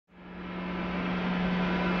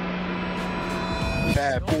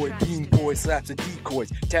Bad boy, bean boy, slaps of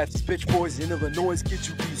decoys. Taps bitch boys in Illinois, get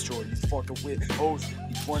you destroyed. He's fucking with hoes,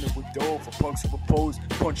 he's running with dough for punks of a pose.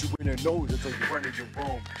 Punch you in the nose until you're running your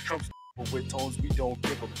roam. Trump's with tones, we don't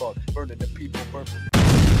give a fuck. Burning the people, burning.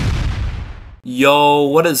 Yo,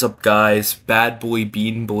 what is up guys? Bad Boy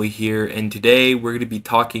Bean Boy here, and today we're going to be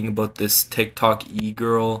talking about this TikTok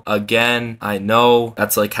e-girl. Again, I know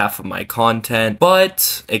that's like half of my content,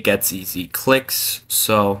 but it gets easy clicks.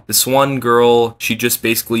 So this one girl, she just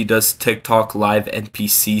basically does TikTok live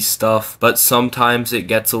NPC stuff, but sometimes it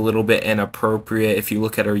gets a little bit inappropriate. If you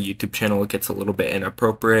look at her YouTube channel, it gets a little bit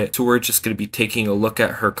inappropriate. So we're just going to be taking a look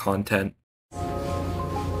at her content.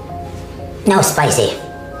 No spicy.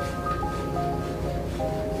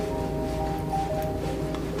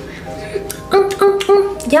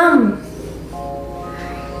 Yum.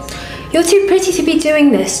 You're too pretty to be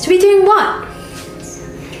doing this. To be doing what?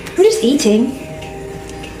 I'm just eating.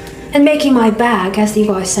 And making my bag, as the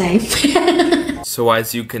guys say. So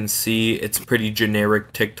as you can see, it's pretty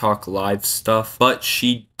generic TikTok live stuff, but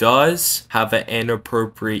she does have an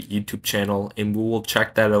inappropriate YouTube channel, and we will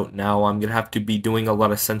check that out now. I'm gonna have to be doing a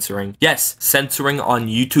lot of censoring. Yes, censoring on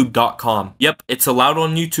youtube.com. Yep, it's allowed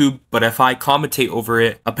on YouTube, but if I commentate over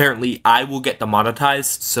it, apparently I will get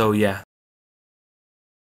demonetized, so yeah.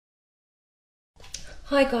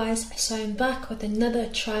 Hi guys, so I'm back with another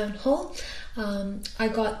try on haul. I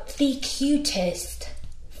got the cutest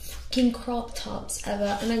fucking crop tops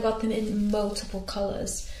ever, and I got them in multiple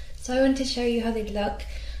colors. So I want to show you how they look.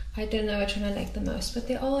 I don't know which one I like the most, but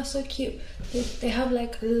they are so cute. They have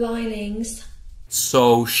like linings.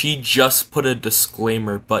 So she just put a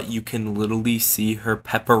disclaimer, but you can literally see her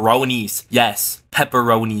pepperonis. Yes,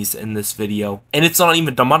 pepperonis in this video. And it's not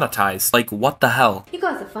even demonetized. Like, what the hell? You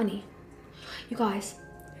guys are funny. You guys,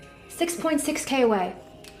 6.6k away.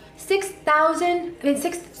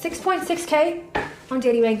 6.6k on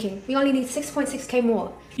daily ranking. We only need 6.6k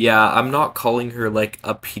more. Yeah, I'm not calling her like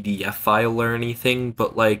a PDF file or anything,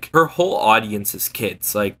 but like her whole audience is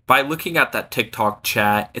kids. Like by looking at that TikTok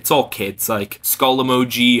chat, it's all kids. Like skull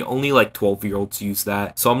emoji, only like 12-year-olds use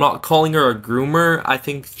that. So I'm not calling her a groomer. I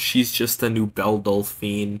think she's just a new Belle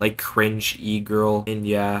Delphine, like cringe e-girl. And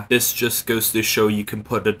yeah, this just goes to show you can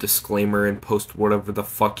put a disclaimer and post whatever the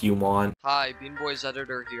fuck you want. Hi, Bean Boy's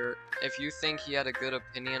editor here. If you think he had a good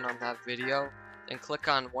opinion on that video, then click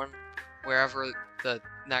on wherever the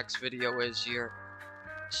next video is here,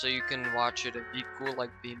 so you can watch it and be cool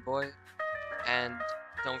like Bean Boy. And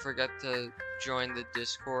don't forget to join the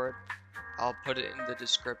Discord. I'll put it in the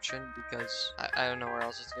description because I don't know where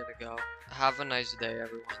else it's gonna go. Have a nice day,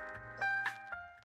 everyone.